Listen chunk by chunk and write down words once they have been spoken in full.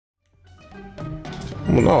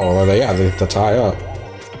No, yeah, the tie up.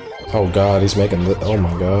 Oh god, he's making the. Oh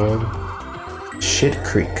my god. Shit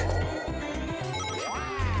Creek.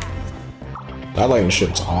 That lightning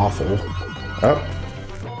shit's awful. Oh.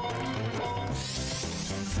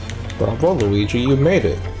 Bravo, Luigi, you made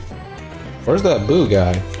it. Where's that Boo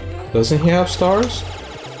guy? Doesn't he have stars?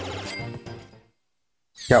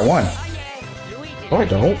 Got one. No, I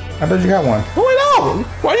don't. I thought you got one. No, I don't.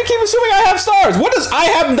 Why do you keep assuming I have stars? What does I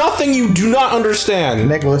have nothing you do not understand?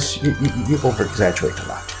 Nicholas, you over-exaggerate a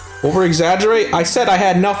lot. Over-exaggerate? I said I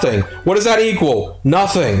had nothing. What does that equal?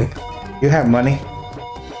 Nothing. You have money.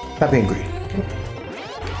 Stop being greedy.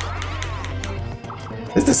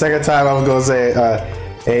 This is the second time I was gonna say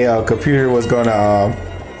a computer was gonna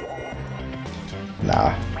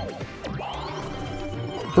nah.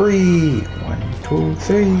 3, 1, 2,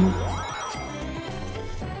 3.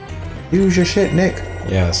 Use your shit, Nick.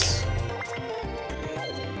 Yes.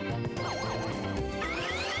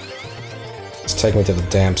 Let's take me to the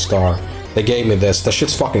damn star. They gave me this. That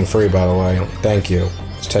shit's fucking free, by the way. Thank you.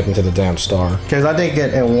 Let's take me to the damn star. Because I think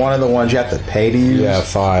in one of the ones you have to pay to use. Yeah,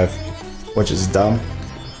 5. Which is dumb.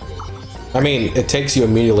 I mean, it takes you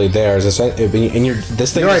immediately there. Is this in your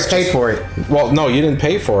this thing? You already paid for it. Well, no, you didn't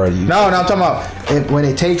pay for it. No, I'm talking about when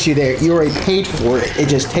it takes you there. You already paid for it. It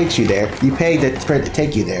just takes you there. You paid for it to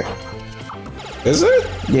take you there. Is it?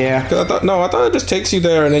 Yeah. I thought it just takes you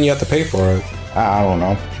there and then you have to pay for it. I don't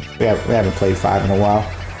know. We haven't played 5 in a while.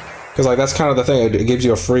 Because like that's kind of the thing. It gives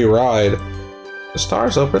you a free ride. The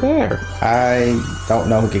star's over there. I don't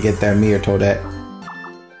know who could get there, me or Toadette.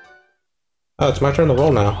 Oh, it's my turn to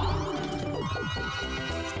roll now.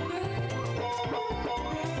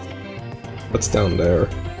 What's down there?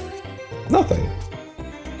 Nothing.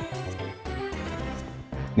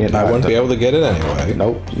 Yeah, I wouldn't be able to get it anyway.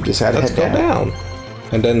 Nope, you just had to Let's head go down.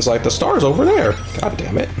 And then it's like the star's over there. God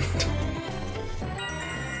damn it.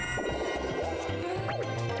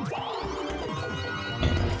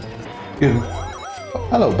 Ew.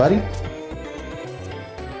 Hello, buddy.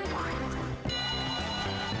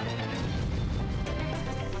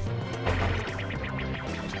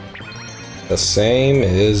 The same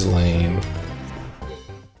is lame.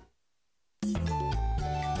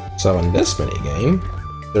 So in this mini game,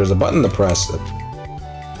 there's a button to press.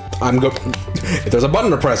 If there's a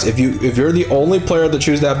button to press, if you're the only player to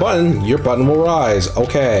choose that button, your button will rise.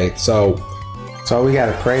 Okay, so we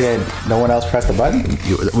gotta pray that no one else pressed the button.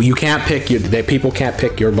 You can't pick people can't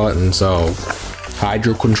pick your button. So hide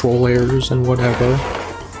your controllers and whatever.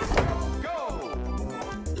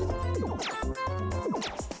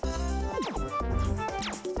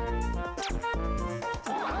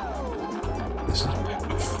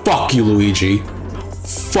 Fuck you, Luigi.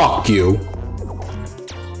 Fuck you.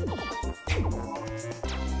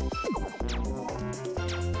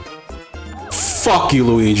 Fuck you,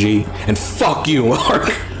 Luigi. And fuck you, Mark.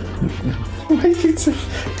 Is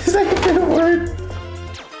that a good word?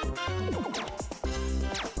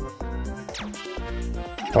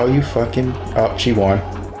 Oh, you fucking... Oh, she won.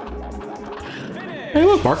 Hey,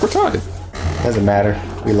 look, Mark, we're tied. Doesn't matter.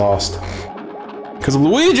 We lost. Because of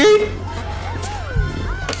Luigi?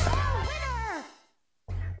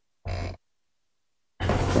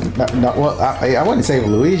 No, well, I wouldn't say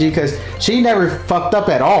Luigi because she never fucked up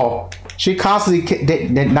at all. She constantly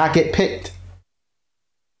did not get picked.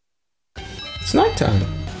 It's nighttime.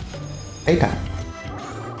 Daytime.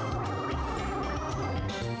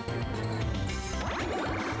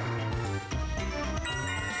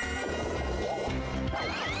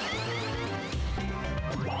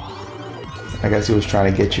 I guess he was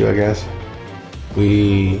trying to get you, I guess.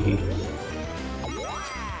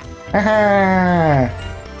 Haha.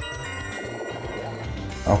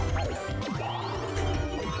 Oh.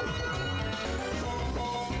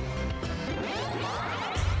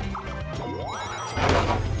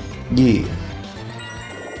 Yeah.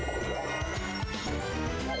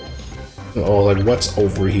 Oh, like what's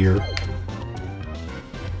over here?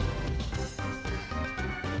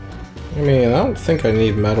 I mean, I don't think I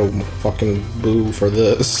need metal fucking boo for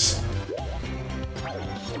this.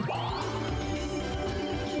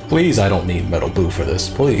 Please, I don't need metal boo for this,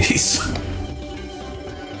 please.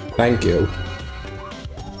 Thank you.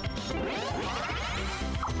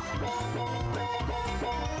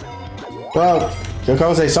 Well, I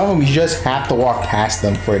was say some of them you just have to walk past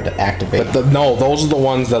them for it to activate. But no, those are the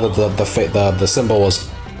ones that the symbol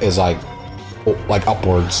is like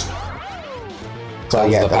upwards. So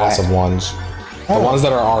yeah, the passive ones. Oh. The ones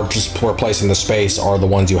that are just replacing the space are the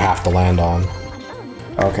ones you have to land on.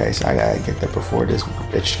 Okay, so I gotta get there before this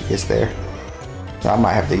bitch gets there. So I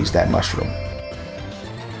might have to use that mushroom.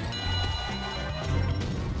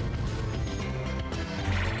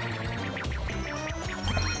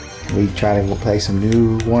 We try to play some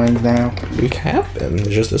new ones now. We have been. It's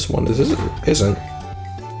just this one isn't.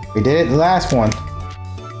 We did it the last one.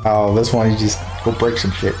 Oh, this one you just go break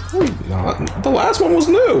some shit. Not. The last one was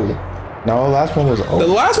new. No, the last one was old. The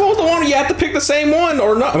last one was the one where you have to pick the same one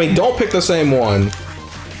or not. I mean, don't pick the same one.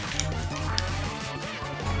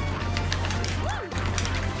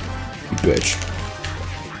 You bitch.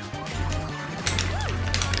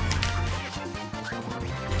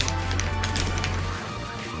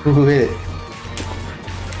 Who hit it?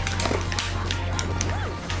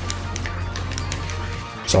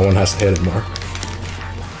 Someone has to hit it more.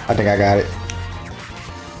 I think I got it.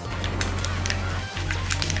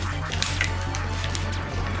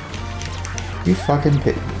 You fucking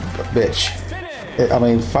bitch. I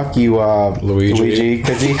mean, fuck you, Luigi,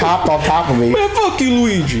 because he hopped on top of me. Man, fuck you,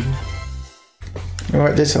 Luigi. You know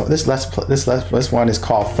what? This one is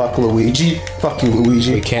called "Fuck Luigi." Fuck you,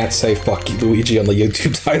 Luigi. We can't say "fuck you, Luigi" on the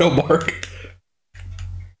YouTube title, Mark.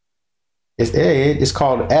 It's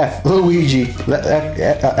called F Luigi.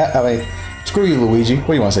 I mean, screw you, Luigi. What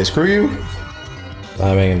do you want to say? Screw you?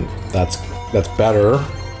 I mean, that's better.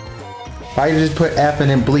 Why you just put F and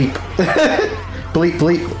then bleep? Bleep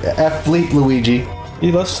bleep F bleep Luigi.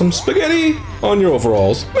 You left some spaghetti on your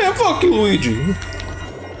overalls. Man, fuck you, Luigi.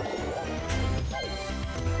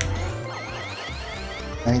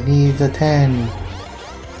 I need the 10.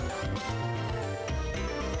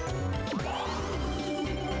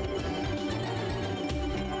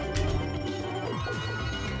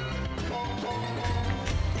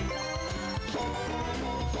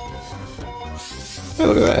 Hey,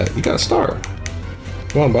 look at that. You got a star.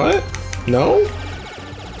 You wanna buy it? No?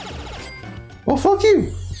 Well, fuck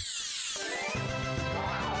you.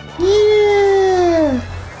 Yeah.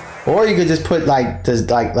 Or you could just put like this,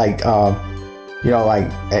 you know, like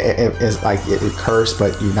it's like it cursed,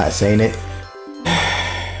 but you're not saying it.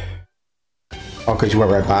 Oh, because you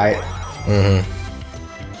went right by it. Mm-hmm.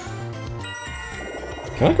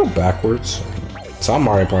 Can I go backwards? Some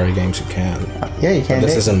Mario Party games you can. Yeah, you can. But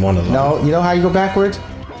this isn't one of them. No, you know how you go backwards?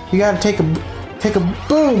 You gotta take a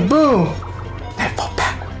boom, boom, and fall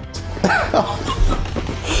backwards.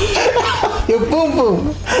 You boom,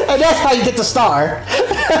 boom, and that's how you get the star.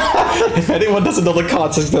 If anyone doesn't know the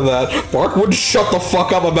context of that, Mark would shut the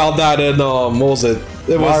fuck up about that in what was it?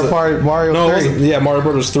 Mario 3. Yeah, Mario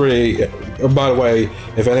Brothers 3. By the way,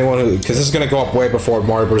 if anyone who, because this is going to go up way before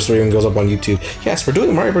Mario Bros. 3 even goes up on YouTube. Yes, we're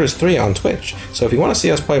doing Mario Bros. 3 on Twitch. So if you want to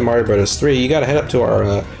see us play Mario Bros. 3, you got to head up to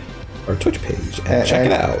our Twitch page and check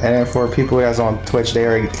it out. And for people that's on Twitch, they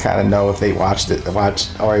already kind of know if they watched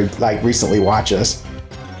or like recently watch us.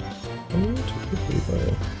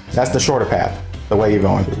 That's the shorter path, the way you're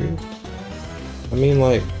going. I mean,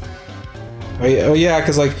 like, oh yeah,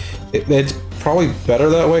 because like it's probably better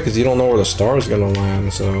that way because you don't know where the star is gonna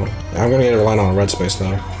land. So I'm gonna get it land on a red space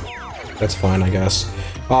though. That's fine, I guess.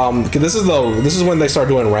 This is when they start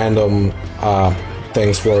doing random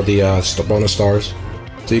things for the bonus stars.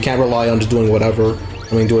 So you can't rely on just doing whatever.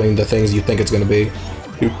 I mean, doing the things you think it's gonna be.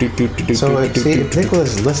 So if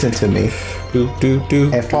Nicholas listened to me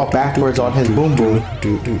and fall backwards on his boom boom,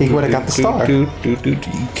 he would have got the star. You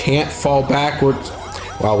can't fall backwards.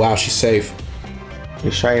 Wow, she's safe.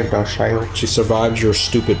 You're shy, bro, shy. She survived your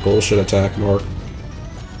stupid bullshit attack, Mark.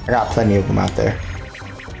 I got plenty of them out there.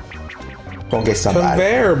 Don't get somebody.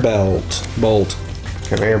 Conveyor belt. Bolt.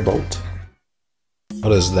 Conveyor bolt. What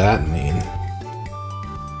does that mean?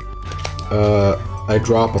 I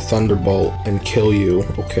drop a thunderbolt and kill you.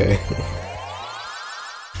 Okay.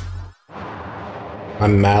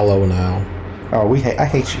 I'm Mallow now. Oh, I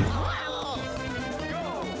hate you.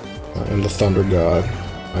 I am the Thunder God.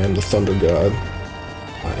 I am the Thunder God.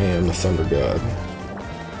 I am the Thunder God.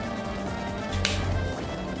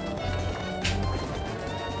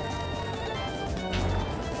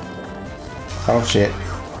 Oh shit.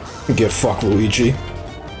 Get fucked, Luigi.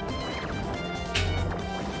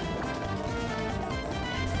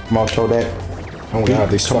 Come on, Toadette. Oh my god,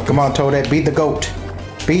 these fucking... Come on, Toadette. Be the goat.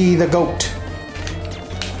 Be the goat.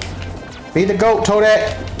 Be the goat,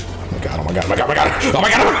 Toadette. Oh my god, oh my god, oh my god, oh my god, oh my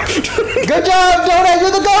god, oh my god. Good job, Toadette.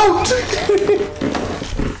 You're the goat.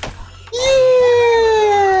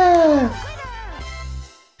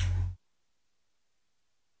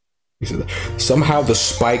 Yeah. Somehow the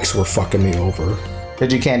spikes were fucking me over.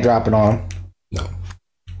 Because you can't drop it on. No.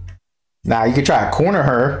 Nah, you could try to corner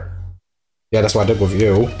her. Yeah, that's what I did with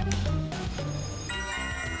you.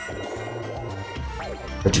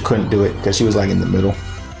 But you couldn't do it because she was like in the middle.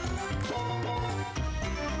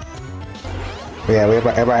 But yeah,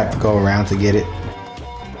 everybody have to go around to get it.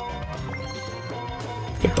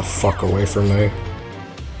 Get the fuck away from me.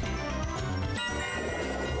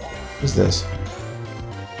 What's this?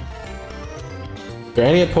 Is there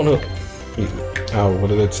any opponent? Oh, what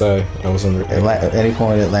did it say? I was in. Any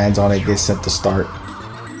opponent that lands on it gets sent to start.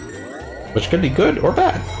 Which could be good or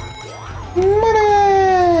bad.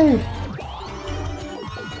 Money!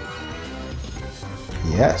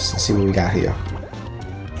 Yes, let's see what we got here.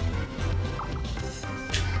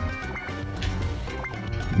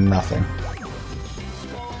 Nothing.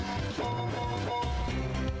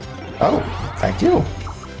 Oh, thank you.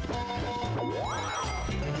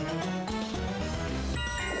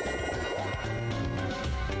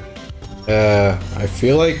 I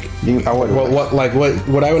feel like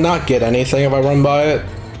would I not get anything if I run by it,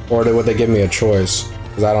 or would they give me a choice?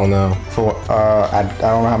 Because I don't know. For I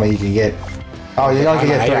don't know how many you can get. Oh, you only can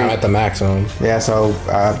get 3. I'm at the maximum. Yeah, so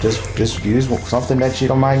just use something that you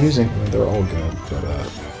don't mind using. They're all good, but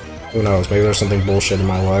who knows? Maybe there's something bullshit in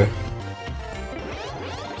my way.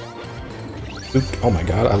 Oh my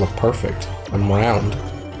god, I look perfect. I'm round.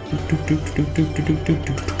 You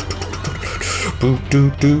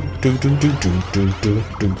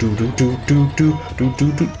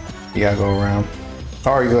gotta go around.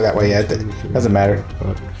 Or you go that way, yeah, it doesn't matter.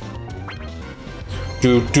 Up.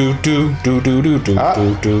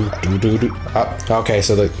 Okay,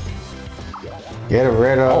 so the get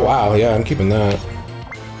rid of. Oh wow, yeah, I'm keeping that.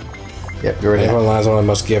 Yep, you're right. Anyone lands on it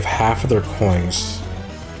must give half of their coins.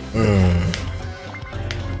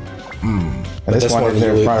 But this one is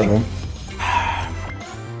in front of them.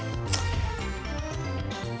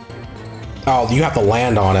 Oh, you have to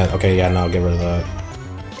land on it. Okay, yeah, no, get rid of that.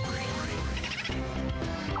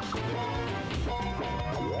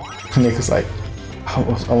 Nick was like,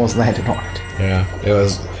 almost landed on it. Yeah, it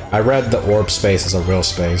was. I read the orb space as a real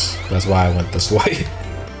space. That's why I went this way.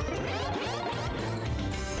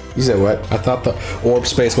 You said what? I thought the orb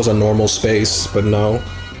space was a normal space, but no.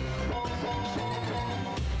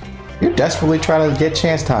 You're desperately trying to get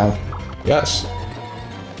chance time. Yes.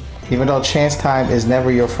 Even though chance time is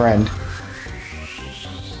never your friend.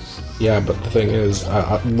 Yeah, but the thing is,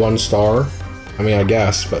 1 star. I mean, I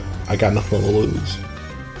guess, but I got nothing to lose.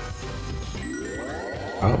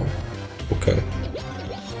 Oh, okay.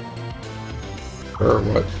 Or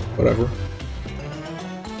what? Whatever.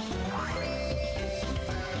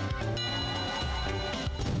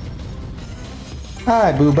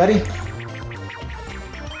 Hi, boo buddy.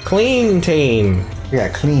 Clean team. We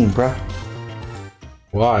got clean, bruh.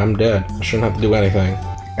 Why? I'm dead. I shouldn't have to do anything.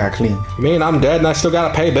 Got clean. You mean I'm dead and I still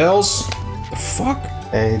gotta pay bills? The fuck?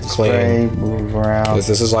 Hey, spray, move around. This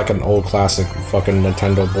is like an old classic fucking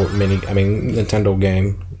Nintendo Nintendo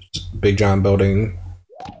game. Just big giant building,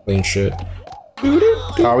 clean shit.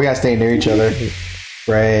 Oh, we gotta stay near each other.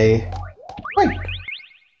 Spray. Wait.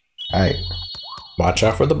 Alright. Watch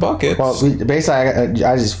out for the buckets. Well, basically,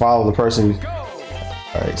 I just follow the person.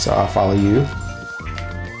 Alright, so I'll follow you.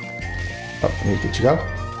 Oh, let me get you go.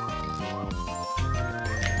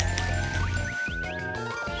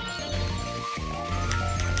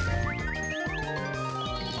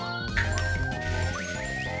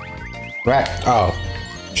 Right. Oh,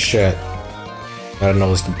 shit. I didn't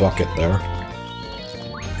notice the bucket there.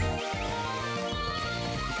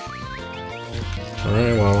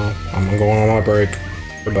 Alright, well, I'm going on my break.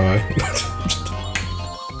 Goodbye.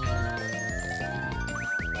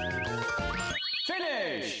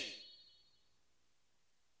 Finish!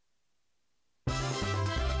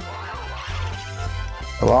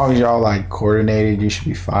 As long as y'all like coordinated, you should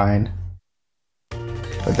be fine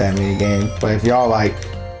with that mini game. But if y'all like,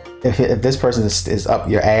 if this person is up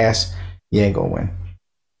your ass, you ain't gonna win.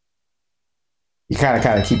 You kind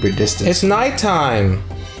of keep your distance. It's nighttime.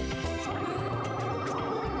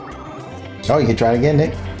 Oh, you can try it again,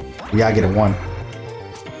 Nick. You gotta get a 1.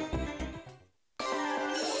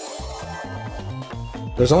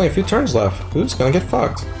 There's only a few turns left. Who's gonna get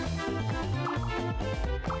fucked?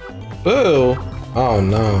 Boo! Oh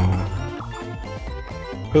no.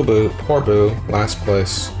 Boo boo. Poor Boo. Last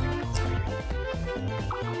place.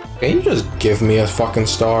 Can you just give me a fucking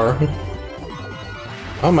star?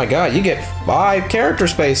 Oh my god, you get 5 character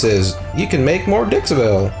spaces! You can make more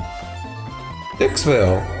Dixville!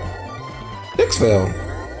 Dixville! Dixville!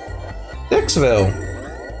 Dixville!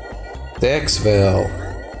 Dixville!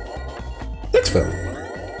 Dixville!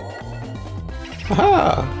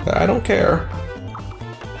 Haha! I don't care.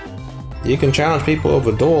 You can challenge people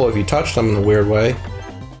with a duel if you touch them in a weird way.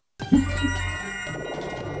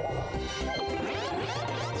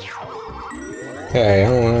 Hey, I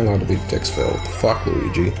don't want to be Dixville. Fuck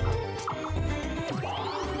Luigi.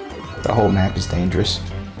 The whole map is dangerous.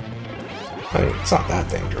 I mean, it's not that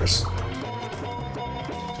dangerous.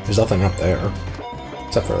 There's nothing up there.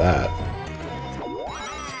 Except for that.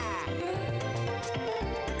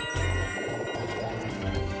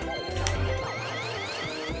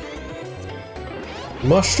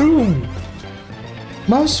 Mushroom.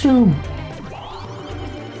 Mushroom.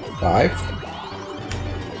 5.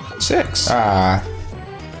 6. Ah,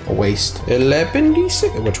 a waste.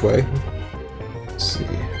 11d6. Which way? Let's see.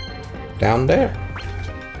 Down there.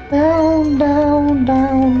 Down, down,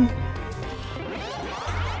 down.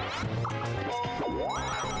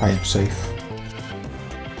 I am safe.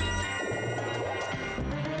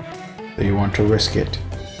 Do you want to risk it?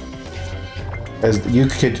 As you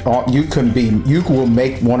will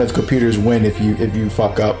make one of the computers win if you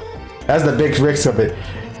fuck up. That's the big risk of it.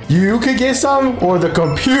 You could get some, or the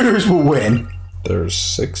computers will win. There's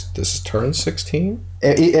 6. This is turn 16.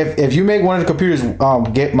 If you make one of the computers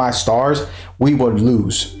get my stars, we would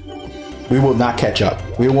lose. We will not catch up.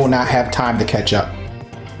 We will not have time to catch up.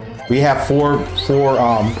 We have four.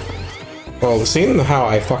 Well, seeing how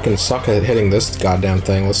I fucking suck at hitting this goddamn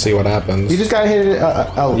thing, let's see what happens. You just gotta hit it.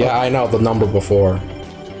 Yeah, I know the number before.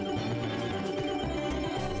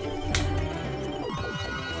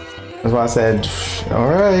 That's why I said, all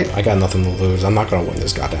right. I got nothing to lose. I'm not gonna win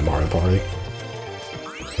this goddamn Mario Party.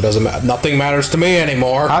 It doesn't matter. Nothing matters to me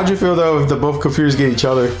anymore. How'd you feel though if the both computers get each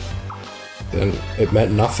other? Then it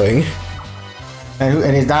meant nothing.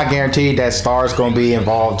 And it's not guaranteed that Star's gonna be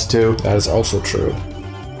involved too. That is also true.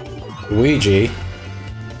 Luigi.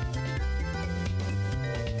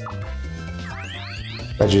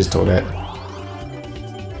 I just told that.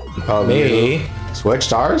 Me. Switch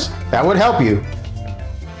stars? That would help you.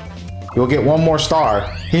 You'll get one more star.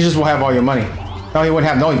 He just will have all your money. No, he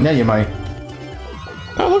wouldn't have none of your money.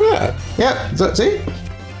 Oh, look at that. Yep. So, see?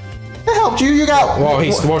 It helped you. You got. Well,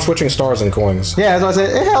 he's more switching stars and coins. Yeah, that's what I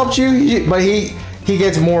said. It helped you, but he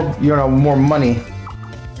gets more, more money.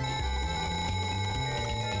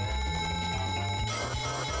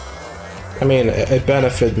 I mean, it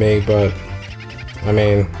benefited me, but I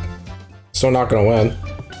mean, still not gonna win.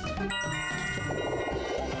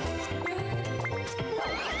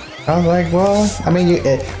 I was like, well, I mean,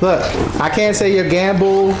 look, I can't say your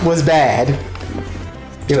gamble was bad.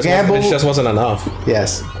 Your gamble, it just wasn't enough.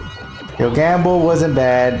 yes, your gamble wasn't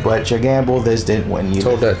bad, but your gamble this didn't win you.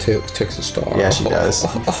 Told that takes a star. Yeah, she does.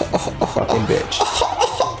 Fucking bitch.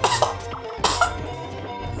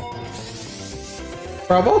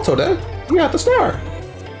 Bravo, Toadette. You got the star.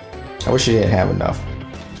 I wish she didn't have enough.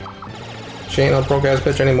 She ain't no broke ass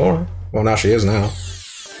bitch anymore. Well, now she is now.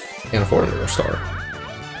 Can't afford a star.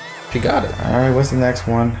 She got it. All right, what's the next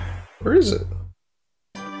one? Where is it?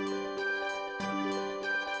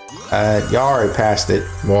 Y'all already passed it.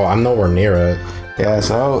 Well, I'm nowhere near it. Yeah,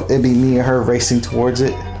 so it'd be me and her racing towards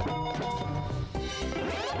it.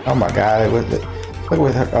 Oh my god, look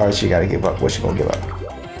with her. Oh, she gotta give up. What's she gonna give up?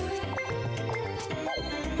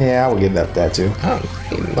 Yeah, I would give up that too. I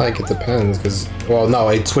don't like it depends, because well, no,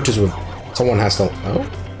 it switches with someone has to.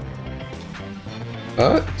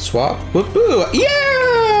 Oh, swap. Whoopoo!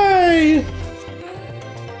 Yay!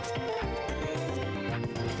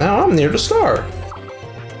 Now I'm near the star.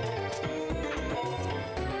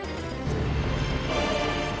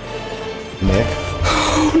 Nick.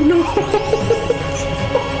 Oh no!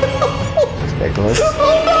 Nicholas. Oh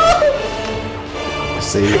Let's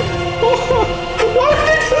see.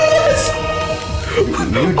 Why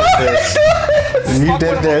did I do this? You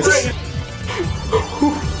did this.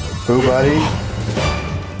 Who, buddy?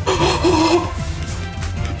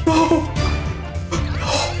 No!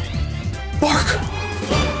 Mark!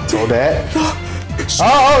 Toadette.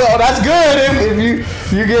 Oh, that's good.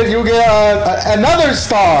 If you get another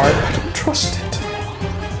star. I don't trust it.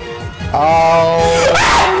 Oh.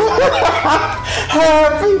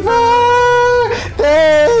 Happy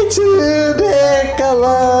birthday to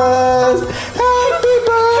Nicholas. Happy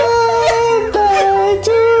birthday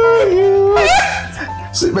to you.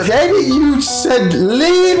 But maybe you should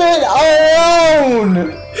leave it alone.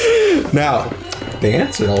 Now, the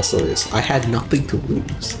answer also is I had nothing to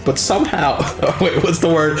lose, but somehow, wait, what's the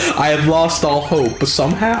word? I had lost all hope, but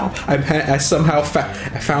somehow I found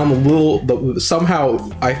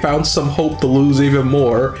some hope to lose even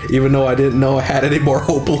more, even though I didn't know I had any more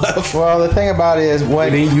hope left. Well, the thing about it is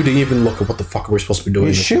when you didn't even look at what the fuck we're supposed to be doing.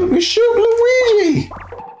 we shoot Luigi.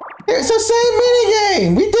 It's the same mini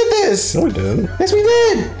game. We did this. No, we didn't. Yes, we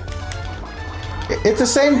did. It's the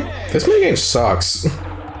same. This minigame sucks.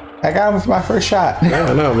 I got him with my first shot. Yeah,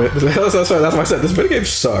 I know, man. That's why I said this minigame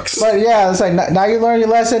sucks. But yeah, it's like now you learn your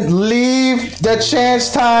lesson. Leave the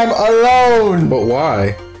chance time alone. But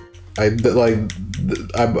why? I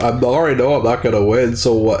already know I'm not gonna win.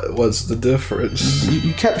 So what's the difference?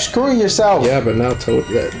 You kept screwing yourself. Yeah, but now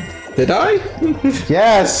did I?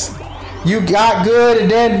 Yes. You got good,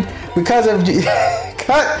 and then because of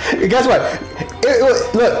guess what?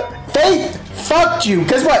 Look, fucked you.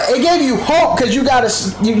 Cause what? It gave you hope because you got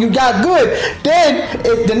you got good. Then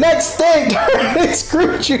the next thing it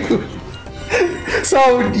screwed you.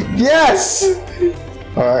 So yes.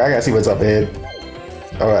 All right, I gotta see what's up ahead.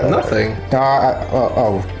 All right. Nothing.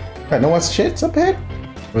 No. No one's shit's up ahead.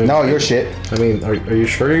 I mean, no, your shit. I mean, are you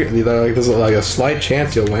sure? Like, there's like a slight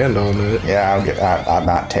chance you'll land on it. Yeah, I'm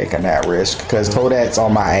not taking that risk because Toadette's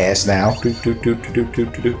on my ass now.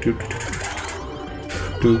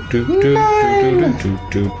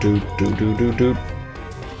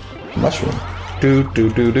 Mushroom.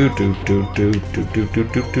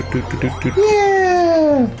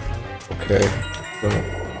 Yeah. Okay.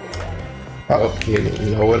 Oh, you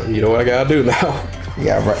know what? You know what I gotta do now. You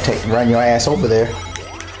gotta run your ass over there.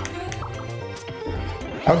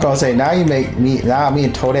 I was gonna say now me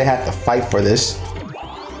and Toadette have to fight for this.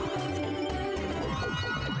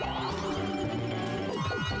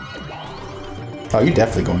 Oh, you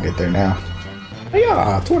definitely gonna get there now.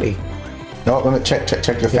 Yeah, 20. No, let me check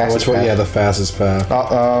your fastest path. Yeah, the fastest path.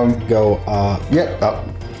 Go. Yep. Oh.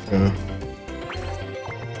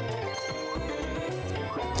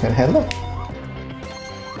 And hello.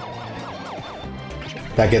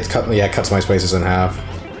 That gets cut. Yeah, it cuts my spaces in half.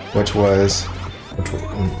 Which was.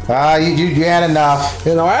 You had enough.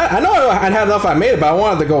 You know, I know I had enough. I made it, but I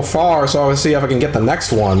wanted to go far, so I would see if I can get the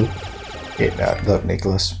next one. Look,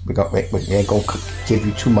 Nicholas, we ain't gonna give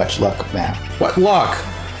you too much luck, man. What luck?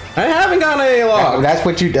 I haven't gotten any luck. That's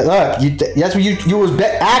what you look. That's what you was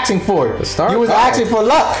asking for. The star. You was asking for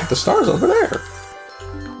luck. The star's over there.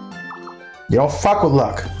 You don't fuck with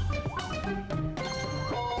luck.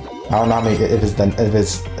 I don't know how many. If it's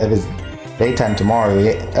daytime tomorrow,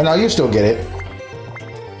 no, you still get it.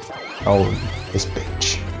 Oh, this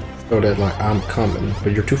bitch. So that like I'm coming,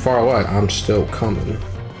 but you're too far away. I'm still coming.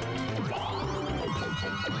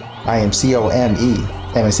 I am C-O-M-E.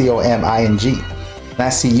 I'm C-O-M-I-N-G.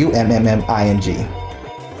 Not C-U-M-M-M-I-N-G.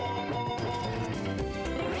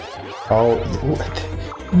 Oh,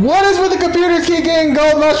 what is with the computers keep getting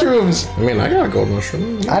gold mushrooms? I mean, I got a gold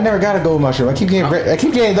mushroom. I never got a gold mushroom. I keep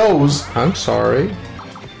getting those. I'm sorry.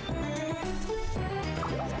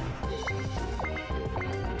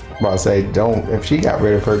 I'm about to say, don't. If she got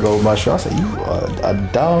rid of her gold mushroom, I'll say you are a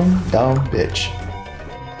dumb bitch.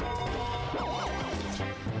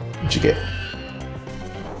 What you get?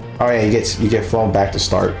 Oh yeah, you get flown back to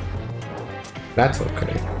start. That's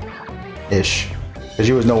okay. Ish. Because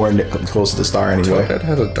you was nowhere close to the star anyway. Toadette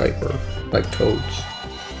has a diaper, like toads.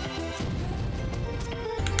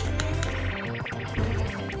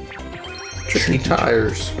 Tricky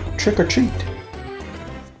tires. Trick or treat.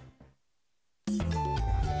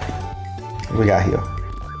 What we got here?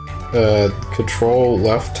 Control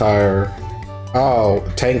left tire. Oh,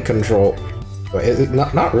 tank control.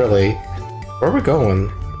 Not really. Where are we going?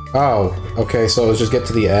 Oh, okay, so let's just get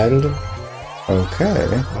to the end.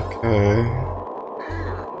 Okay.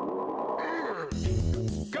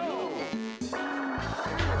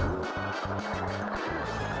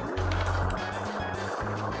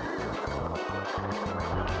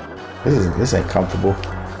 Okay. This ain't comfortable.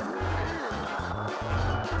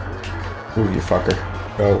 Move, you fucker.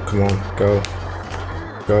 Go, come on, go.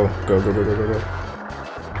 Go.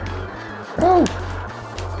 Oh!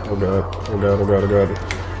 Oh god.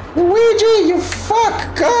 Luigi, you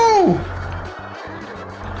fuck! Go!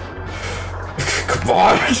 Come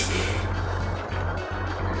on!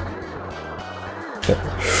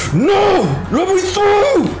 No! Let me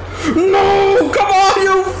through! No! Come on,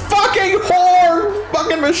 you fucking whore!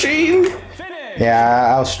 Fucking machine!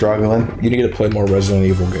 Yeah, I was struggling. You need to play more Resident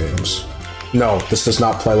Evil games. No, this does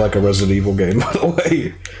not play like a Resident Evil game, by the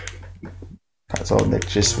way. That's all Nick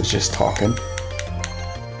was just talking.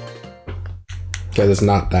 Because it's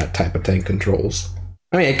not that type of tank controls.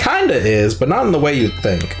 I mean, it kinda is, but not in the way you'd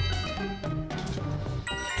think.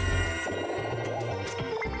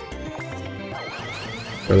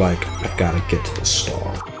 They're like, I gotta get to the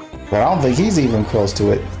star. But I don't think he's even close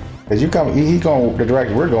to it. Cause he's going the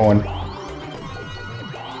direction we're going.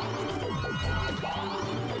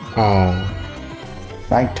 Oh.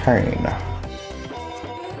 My turn.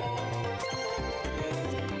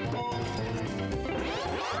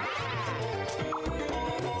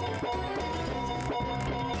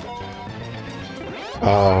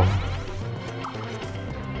 Oh.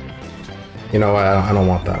 You know what? I don't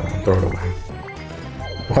want that one. Throw it away.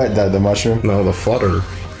 What, the mushroom? No, the flutter.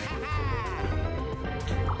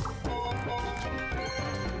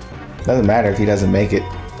 Doesn't matter if he doesn't make it.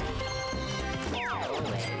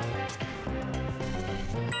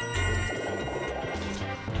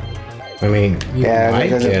 I mean, you might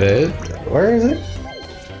get it. Where is it?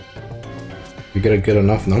 You get a good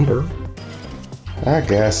enough number. I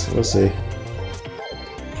guess. We'll see.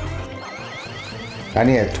 I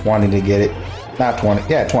need a 20 to get it. Not 20.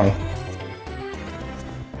 Yeah, 20.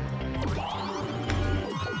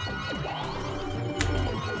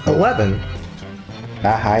 $11.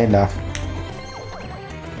 Not high enough.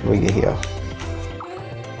 We get here.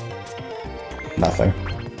 Nothing.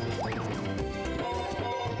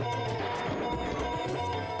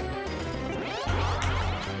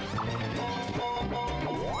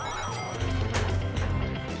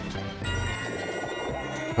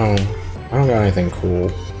 Oh, I don't got anything cool.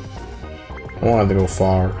 I don't have to go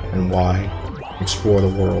far and wide. Explore the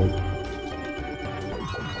world.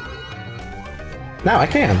 Now I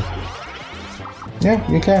can.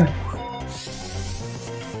 Yeah, you can.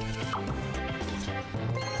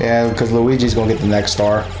 Yeah, because Luigi's gonna get the next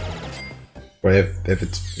star. Or if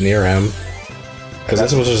it's near him. Because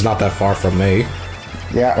this was just not that far from me.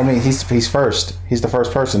 Yeah, I mean, he's first. He's the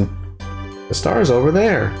first person. The star is over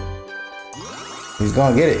there. He's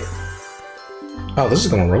gonna get it. Oh, this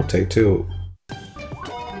is gonna rotate too.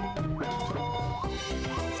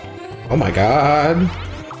 Oh my god.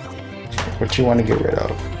 What you want to get rid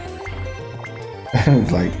of?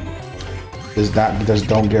 Like, just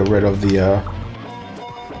don't get rid of the.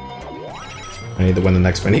 I need to win the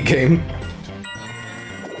next mini game.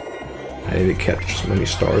 I need to catch as many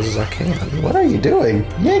stars as I can. What are you doing?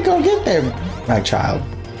 You ain't gonna get there, my child.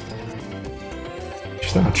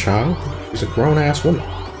 She's not a child. She's a grown-ass woman.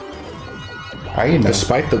 How you know?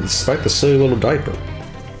 Despite the silly little diaper.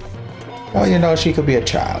 Well, you know she could be a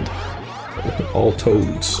child. All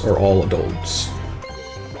toads are all adults.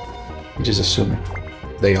 You're just assuming.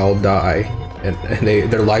 They all die, and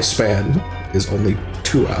their lifespan is only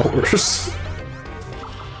 2 hours.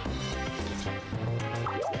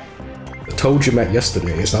 The toad you met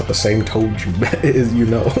yesterday is not the same toad you met, you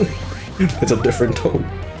know. It's a different toad.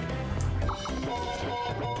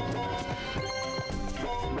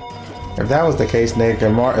 If that was the case, Nick,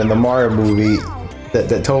 in the Mario movie,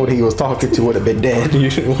 that toad he was talking to would have been dead.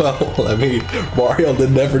 Well, I mean, Mario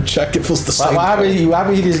did never check if it was the same. Why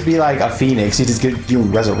would he just be like a phoenix? He just get you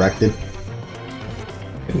resurrected.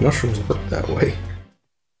 Mushrooms work that way.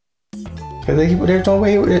 Because there's no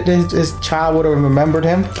way his child would have remembered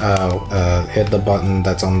him. Oh, hit the button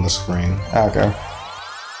that's on the screen. Okay.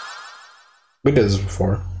 We did this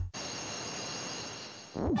before.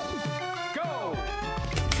 Go!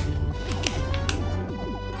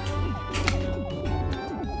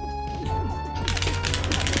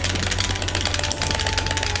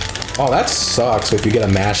 Oh, that sucks if you get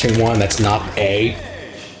a mashing one that's not A.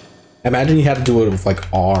 Imagine you had to do it with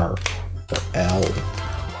like R or L.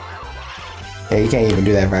 Yeah, you can't even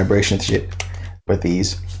do that vibration shit with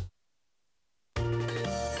these.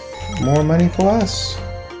 More money for us.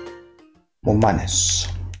 More monies.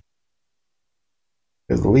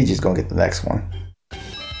 Because Luigi's gonna get the next one.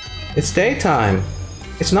 It's daytime.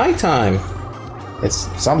 It's nighttime. It's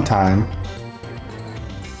sometime.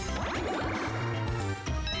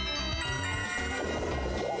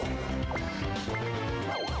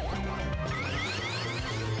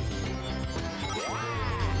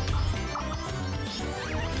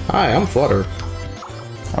 Hi, I'm Flutter.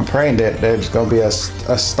 I'm praying that there's gonna be a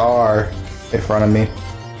star in front of me.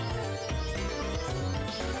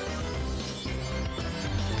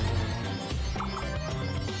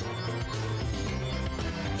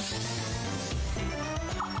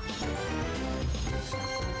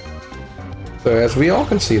 So as we all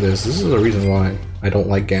can see this is the reason why I don't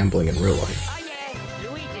like gambling in real life.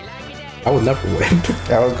 I would never win.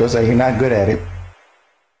 I was gonna say, you're not good at it.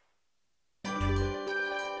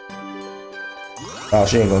 Oh,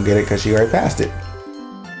 she ain't gonna get it because she already passed it.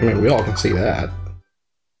 I mean, we all can see that.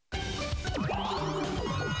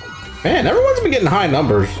 Man, everyone's been getting high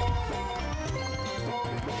numbers.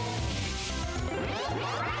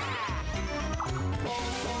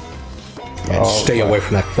 And stay away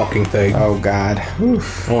from that fucking thing. Oh god.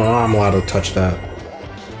 Oof. Oh, no, I'm allowed to touch that.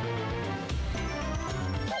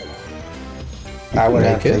 I would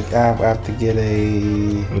have to get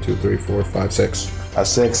a 1, 2, 3, 4, 5, 6. a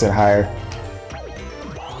 6 and higher.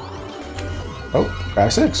 Oh, got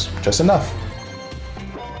a 6. Just enough.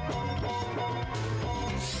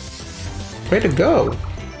 Way to go.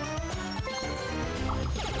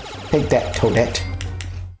 Take that, Toadette.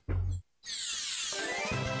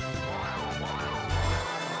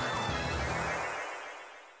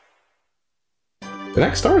 The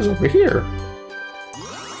next star is over here.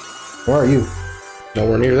 Where are you?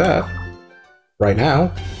 Nowhere near that. Right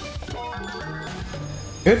now.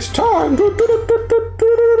 It's time to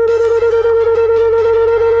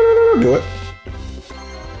do it.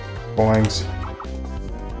 Boings.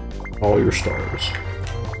 All your stars.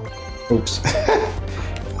 Oops.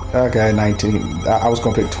 Okay, 19. I was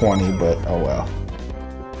gonna pick 20, but oh well.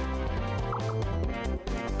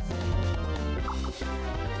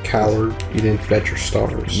 Coward, you didn't bet your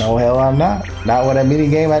stars. No, hell I'm not. Not with a mini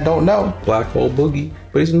game I don't know. Black hole boogie,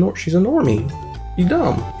 but she's a normie. You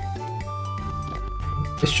dumb.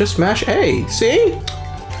 It's just smash A. See?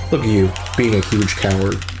 Look at you being a huge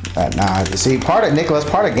coward. Nah, see, part of Nicholas,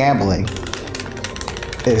 part of gambling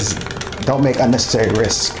is don't make unnecessary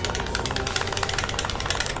risks.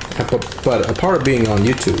 But a part of being on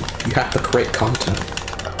YouTube, you have to create content.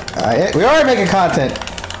 We are making content.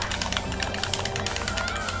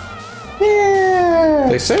 Yeah.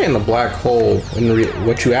 They say in the black hole,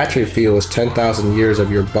 what you actually feel is 10,000 years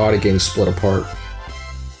of your body getting split apart.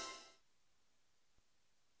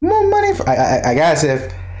 More money for, I guess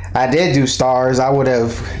if I did do stars, I would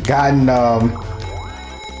have gotten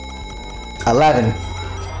 11.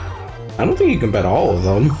 I don't think you can bet all of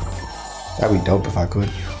them. That'd be dope if I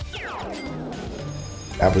could.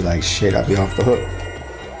 I'd be like, shit, I'd be off the hook.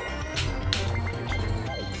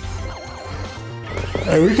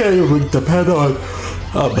 Hey, we can't even depend on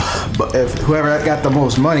but if whoever got the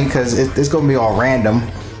most money, because it's gonna be all random.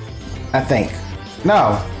 I think.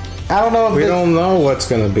 No, I don't know if we don't know what's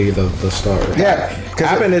gonna be the star. Yeah,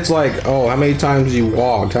 happen. It's like, oh, how many times you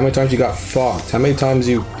walked? How many times you got fucked? How many times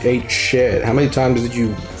you ate shit? How many times did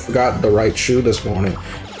you forgot the right shoe this morning?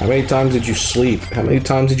 How many times did you sleep? How many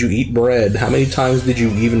times did you eat bread? How many times did you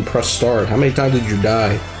even press start? How many times did you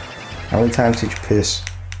die? How many times did you piss?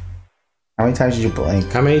 How many times did you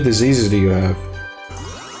blink? How many diseases do you have?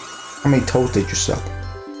 How many toes did you suck?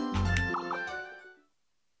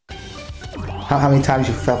 How many times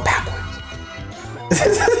you fell backwards?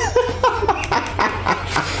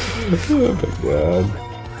 Oh my god.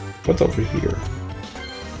 What's over here?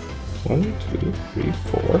 1, 2, 3,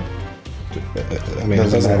 4. I mean, it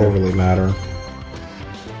doesn't overly matter.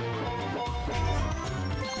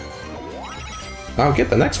 I'll get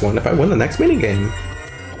the next one if I win the next minigame.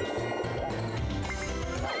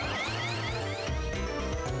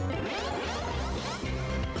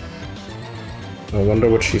 I wonder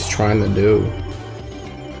what she's trying to do.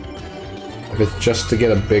 If it's just to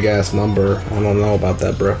get a big ass number, I don't know about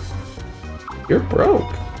that, bro. You're broke.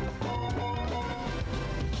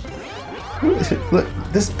 Look,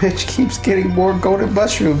 this bitch keeps getting more golden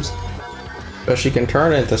mushrooms. But she can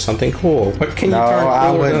turn it into something cool. What can you turn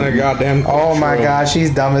I cooler than a goddamn Oh my control? god, she's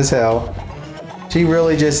dumb as hell. She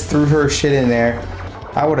really just threw her shit in there.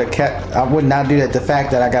 I would have kept. I would not do that. The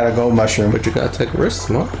fact that I got a gold mushroom. But you gotta take risks,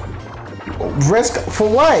 no? Risk for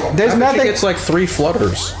what? There's nothing. It's like 3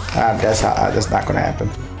 flutters. That's not gonna happen.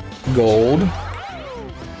 Gold,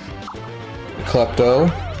 klepto,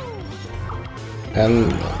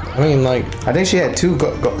 and I mean, like, I think she had 2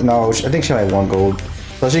 no, I think she only had 1 gold.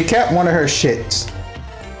 So she kept one of her shits.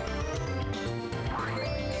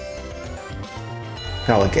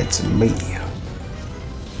 Hell against me.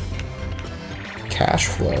 cash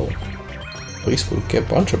flow. At least we'll get a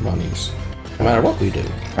bunch of monies. No matter what we do.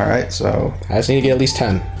 Alright, so I just need to get at least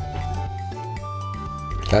 10.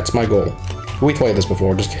 That's my goal. We played this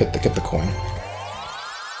before, just get the coin.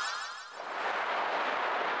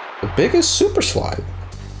 The biggest super slide.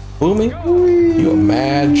 Boomy, you a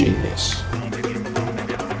mad genius.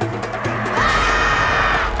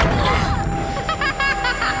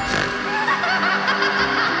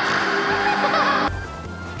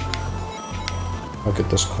 I'll get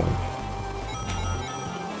this coin.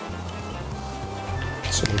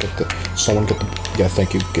 Someone get the. Yeah,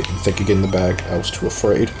 thank you. Thank you. Get in the bag. I was too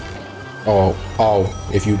afraid. Oh.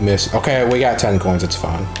 If you miss. Okay, we got 10 coins. It's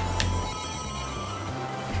fine.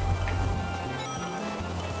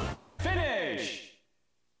 Finish.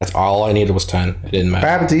 That's all I needed was 10. It didn't matter.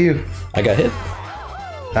 what happened to you? I got hit.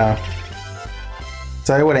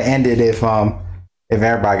 So it would have ended if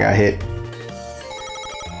everybody got hit.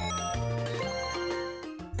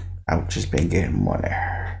 I've just been getting money.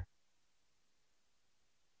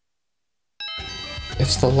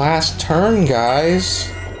 It's the last turn, guys.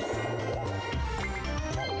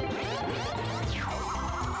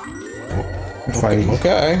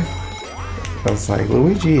 Okay. I was like,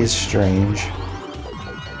 Luigi is strange.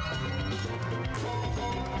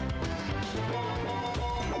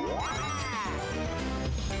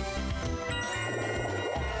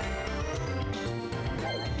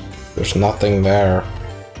 There's nothing there.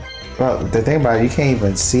 Well, the thing about it, you can't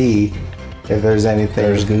even see if there's anything.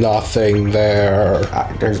 There's nothing there.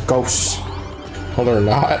 There's ghosts. Well, they're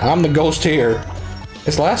not. I'm the ghost here.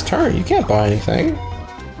 It's last turn. You can't buy anything.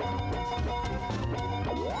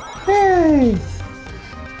 Yay!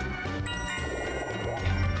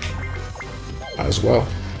 as well.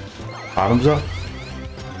 Bottoms up.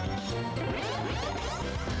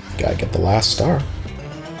 Gotta get the last star.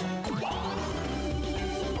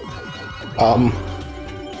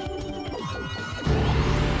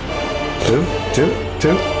 Two.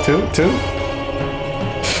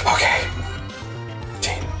 Okay.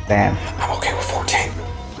 14. Damn. I'm okay with 14.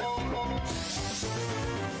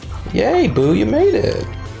 Yay, Boo, you made it.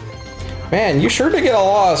 Man, you sure did get a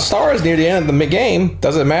lot of stars near the end of the game.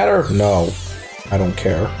 Does it matter? No. I don't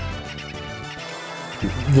care.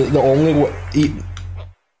 The only way...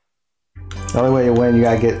 The only way you win, you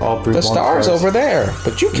gotta get all 3 The stars over there,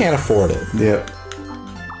 but you can't afford it. Yep.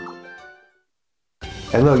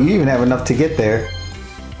 Hey, look, you even have enough to get there.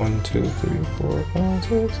 1, 2, 3, 4, 5,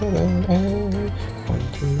 6, 7, 8. 1,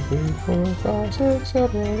 2, 3, 4, 5, 6,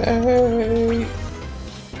 7, 8.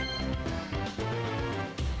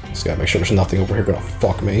 Just gotta make sure there's nothing over here gonna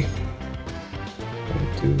fuck me.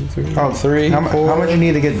 1, 2, 3, Oh, 3, how 4, much you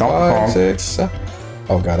need to get Donkey 5, Kong? 6, 7.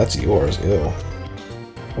 Oh god, that's yours. Ew.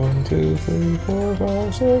 1, 2, 3, 4,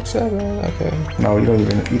 5, 6, 7. Okay. No, you don't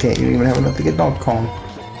even. You can't. You don't even have enough to get Donkey Kong.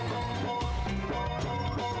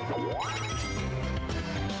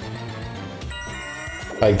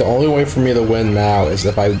 Like, the only way for me to win now is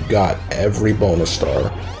if I got every bonus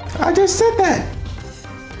star. I just said that.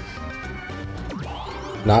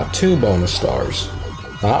 Not 2 bonus stars.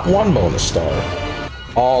 Not 1 bonus star.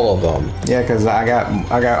 All of them. Yeah, cause I got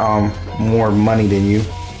more money than you.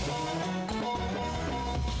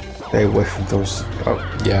 Stay away from those. Oh.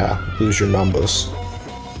 Yeah, lose your numbers.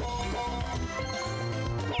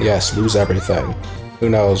 Yes, lose everything. Who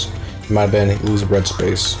knows? It might have been lose red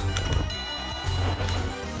space.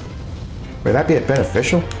 Would that be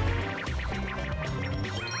beneficial?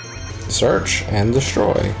 Search and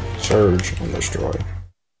destroy. Surge and destroy.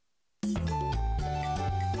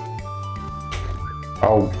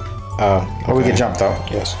 Oh. Oh, Oh, we can jump though.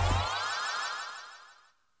 Yes.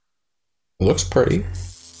 It looks pretty.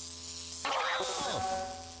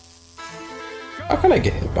 How can I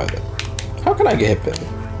get hit by that? How can I get hit by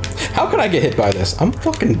that? How can I get hit by this? I'm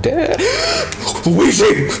fucking dead.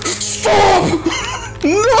 Luigi! Stop!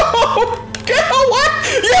 No! Get away!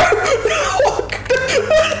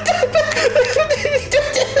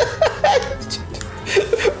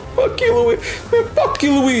 Fuck you, Luigi. Fuck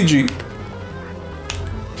you, Luigi.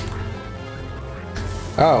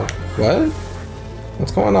 Oh, what?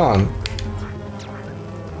 What's going on?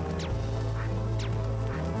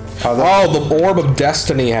 Oh, the orb of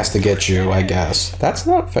destiny has to get you, I guess. That's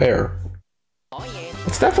not fair.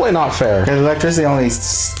 It's definitely not fair. Cause electricity only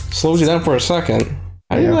Slows you down for a second.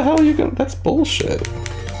 How the hell are you gonna... That's bullshit.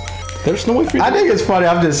 There's no way for you to... I think it's funny.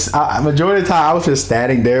 Majority of the time, I was just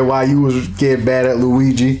standing there while you was getting bad at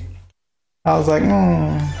Luigi. I was like,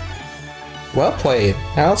 Well played.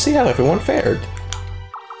 Now let's see how everyone fared.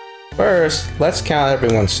 First, let's count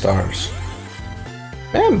everyone's stars.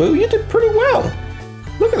 Man, Boo, you did pretty well.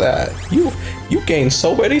 Look at that. You gained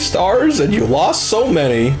so many stars and you lost so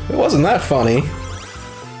many. It wasn't that funny.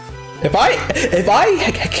 If I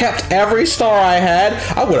kept every star I had,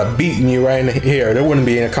 I would have beaten you right here. There wouldn't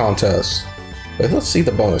be any contest. But let's see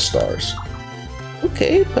the bonus stars.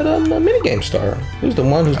 Okay, but a minigame star. Who's the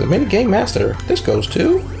minigame master? This goes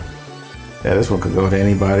to... Yeah, this one could go to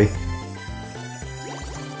anybody.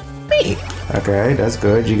 Me. Okay, that's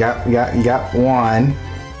good. You got one.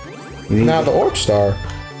 Now the orb star.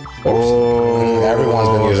 Oh, everyone's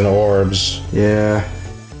been using orbs. Yeah.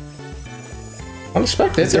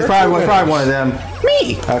 Unexpected. It's probably one of them.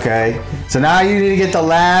 Me. Okay. So now you need to get the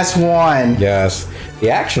last one. Yes.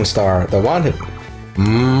 The action star. The one who...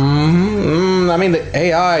 I mean, the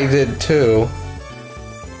AI did too.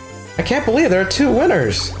 I can't believe there are 2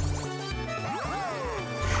 winners.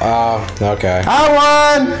 Okay. I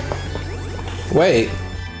won! Wait.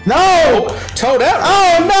 No! Toadette!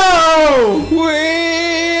 Oh no!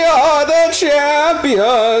 We are the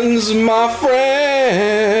champions, my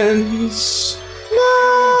friends.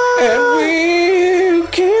 No! And we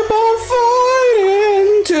keep on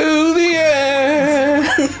fighting to the end.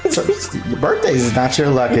 So, your birthday is not your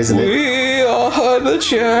luck, isn't it? We are the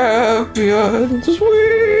champions.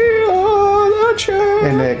 We are the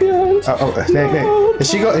champions. Nick. Is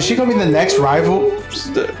she gonna be the next rival?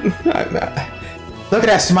 Look at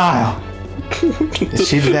that smile. Is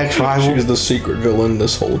she the next rival? She's the secret villain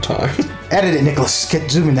this whole time. Edit it, Nicholas.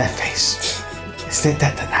 Zoom in that face. Is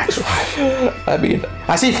that the next rival? I mean,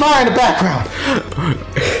 I see fire in the background.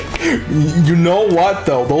 You know what,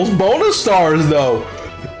 though? Those bonus stars, though.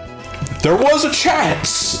 There was a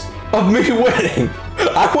chance of me winning.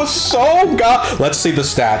 I was so Let's see the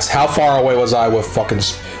stats. How far away was I with fucking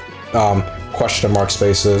question mark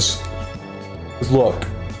spaces? Look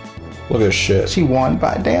at this shit. She won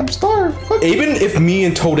by a damn star. Look. Even if me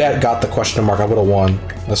and Toadette got the question mark, I would have won.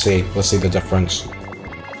 Let's see the difference.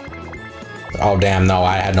 Oh damn, no,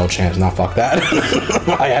 I had no chance. Nah, fuck that.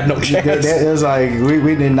 I had no chance. It was like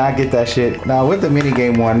we did not get that shit. Now with the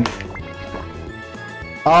minigame one.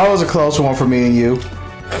 Oh, it was a close one for me and you.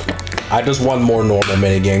 I just won more normal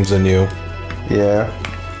minigames than you. Yeah.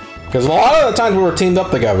 Because a lot of the times we were teamed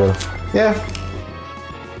up together. Yeah.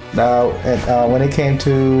 Now, when it came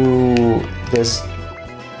to this,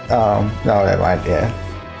 no, that might, yeah.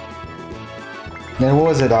 Then what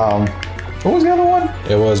was it? What was the other one?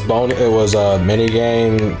 It was a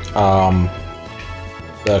minigame,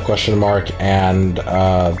 the question mark, and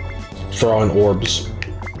throwing orbs.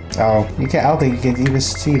 Oh, you can't. I don't think you can even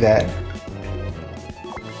see that.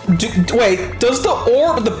 Wait, does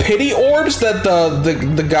the pity orbs that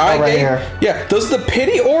the guy right gave? Here. Yeah, does the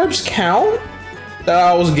pity orbs count that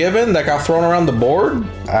I was given that got thrown around the board?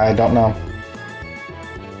 I don't know.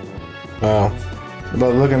 Oh,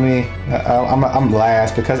 but look at me. I'm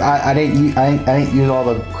last because I didn't use all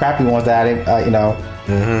the crappy ones that I didn't. You know,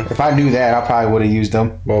 if I knew that, I probably would have used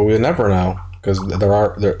them. Well, we'll never know because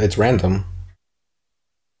it's random.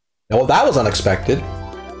 Well, that was unexpected.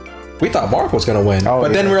 We thought Mark was gonna win,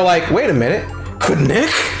 but then we were like, wait a minute, could Nick?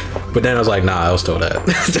 But then I was like, nah, I was Toadette.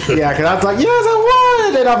 Yeah, because I was like, yes, I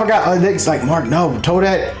won. And I forgot. Nick's like, Mark, no,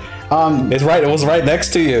 Toadette. It's right. It was right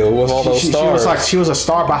next to you with all those stars. She was a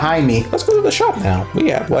star behind me. Let's go to the shop now. We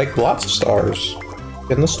have like lots of stars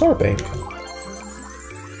in the star bank.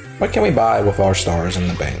 What can we buy with our stars in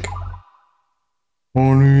the bank?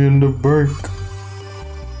 Only in the bank.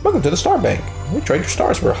 Welcome to the star bank. We trade your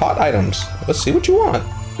stars for hot items. Let's see what you want.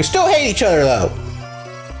 We still hate each other though.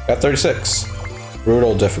 Got 36.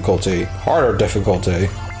 Brutal difficulty. Harder difficulty.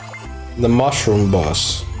 The mushroom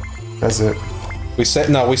bus. That's it. We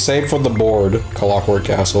saved for the board. Clockwork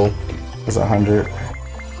Castle. That's 100.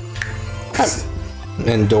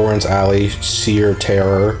 Endurance Alley. Seer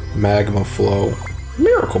Terror. Magma Flow.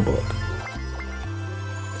 Miracle Book.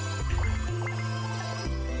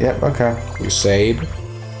 Yep. Okay. We saved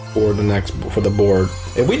for the board.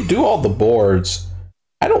 If we do all the boards,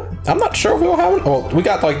 I'm not sure if we'll have it. Well, we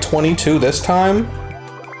got like 22 this time.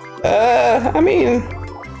 I mean,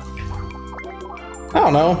 I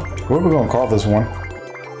don't know. What are we gonna call this one?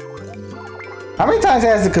 How many times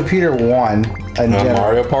has the computer won in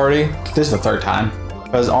Mario Party? This is the third time.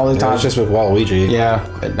 Because all the time it's just with Waluigi. Yeah,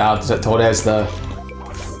 but now Toadette's the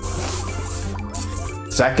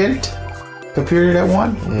second computer that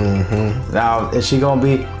won. Now is she gonna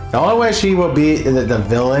be? The only way she will be the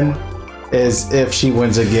villain is if she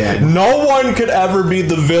wins again. No one could ever be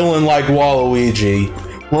the villain like Waluigi.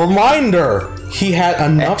 Reminder, he had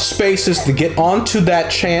enough spaces to get onto that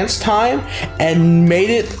chance time and made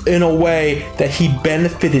it in a way that he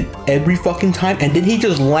benefited every fucking time, and then he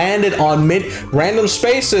just landed on random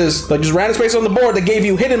spaces, like just random spaces on the board that gave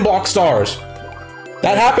you hidden block stars.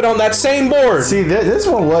 That happened on that same board. See, this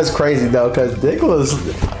one was crazy though, because Nicholas.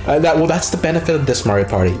 That's the benefit of this Mario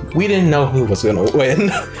Party. We didn't know who was gonna win.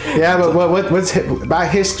 Yeah, but what's by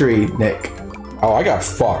history, Nick? Oh, I got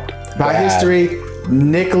fucked. By history,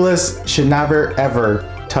 Nicholas should never ever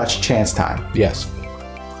touch chance time. Yes.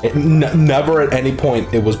 Never at any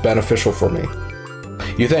point it was beneficial for me.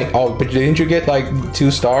 You think, oh, but didn't you get like 2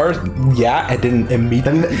 stars? Yeah, it didn't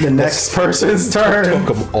immediately. The next person's turn.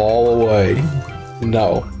 Took them all away.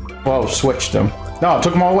 No. Well, switched them. No, it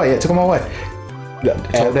took them all away. It took them all away.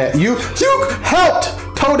 Toadette, you helped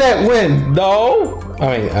Toadette win. No.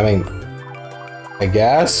 I mean, I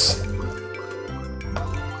guess.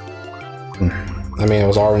 I mean, it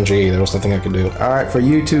was RNG. There was nothing I could do. All right, for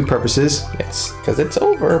YouTube purposes. Yes, because it's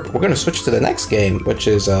over. We're gonna switch to the next game, which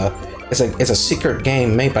is it's a secret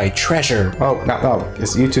game made by Treasure. Oh no,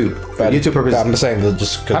 it's YouTube. For YouTube purposes. I'm just saying,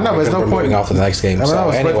 just I know, there's no point moving off to the next game.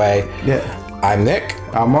 So anyway, yeah. I'm Nick.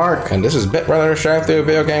 I'm Mark. And this is Bit Brother sharing through a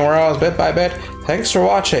video game world bit by bit. Thanks for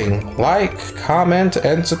watching. Like, comment,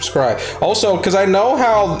 and subscribe. Also, because I know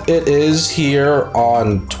how it is here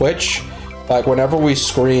on Twitch. Like, whenever we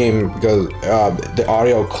scream, because the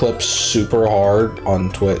audio clips super hard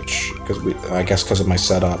on Twitch. I guess because of my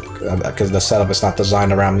setup. Because the setup is not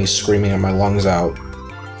designed around me screaming my lungs out.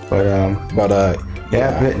 Yeah,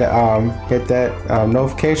 hit that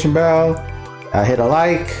notification bell. Hit a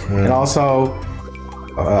like, and also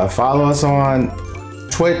follow us on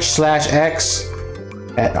Twitch/X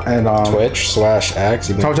and Twitch/X.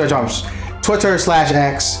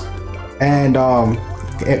 Twitter/X, and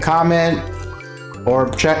comment or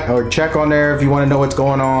check on there if you want to know what's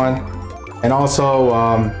going on. And also,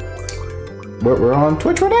 we're on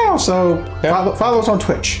Twitch right now, so follow us on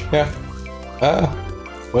Twitch. Yeah.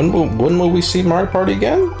 When will we see Mario Party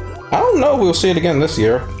again? I don't know. We'll see it again this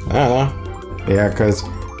year. I don't know. Yeah, because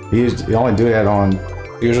you only do that on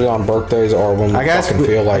usually on birthdays or when we fucking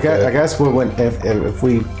feel like it. I guess if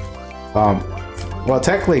we well,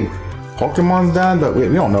 technically Pokemon's done, but we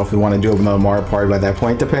don't know if we want to do another Mario Party by that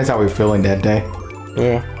point. Depends how we're feeling that day.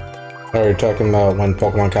 Yeah. Are you talking about when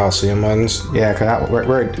Pokemon Coliseum ends? Yeah, because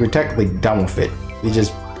we're technically done with it. We're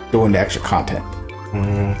just doing the extra content.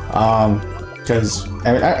 Because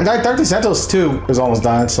I mean, 30 Sentinels 2 is almost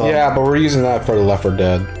done. So yeah, but we're using that for the Left 4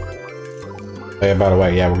 Dead. Yeah, by the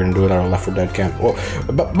way, yeah, we're gonna do another Left 4 Dead camp. Well,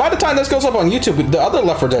 but by the time this goes up on YouTube, the other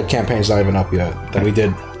Left 4 Dead campaign's not even up yet. That we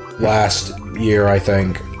did last year, I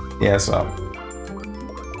think. Yeah, so.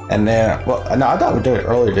 And then, well, no, I thought we did it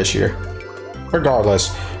earlier this year.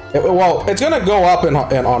 Regardless, it's gonna go up on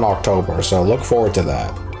October, so look forward to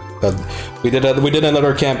that. We did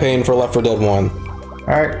another campaign for Left 4 Dead 1. All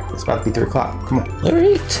right, it's about to be 3 o'clock. Come on. All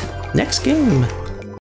right, next game.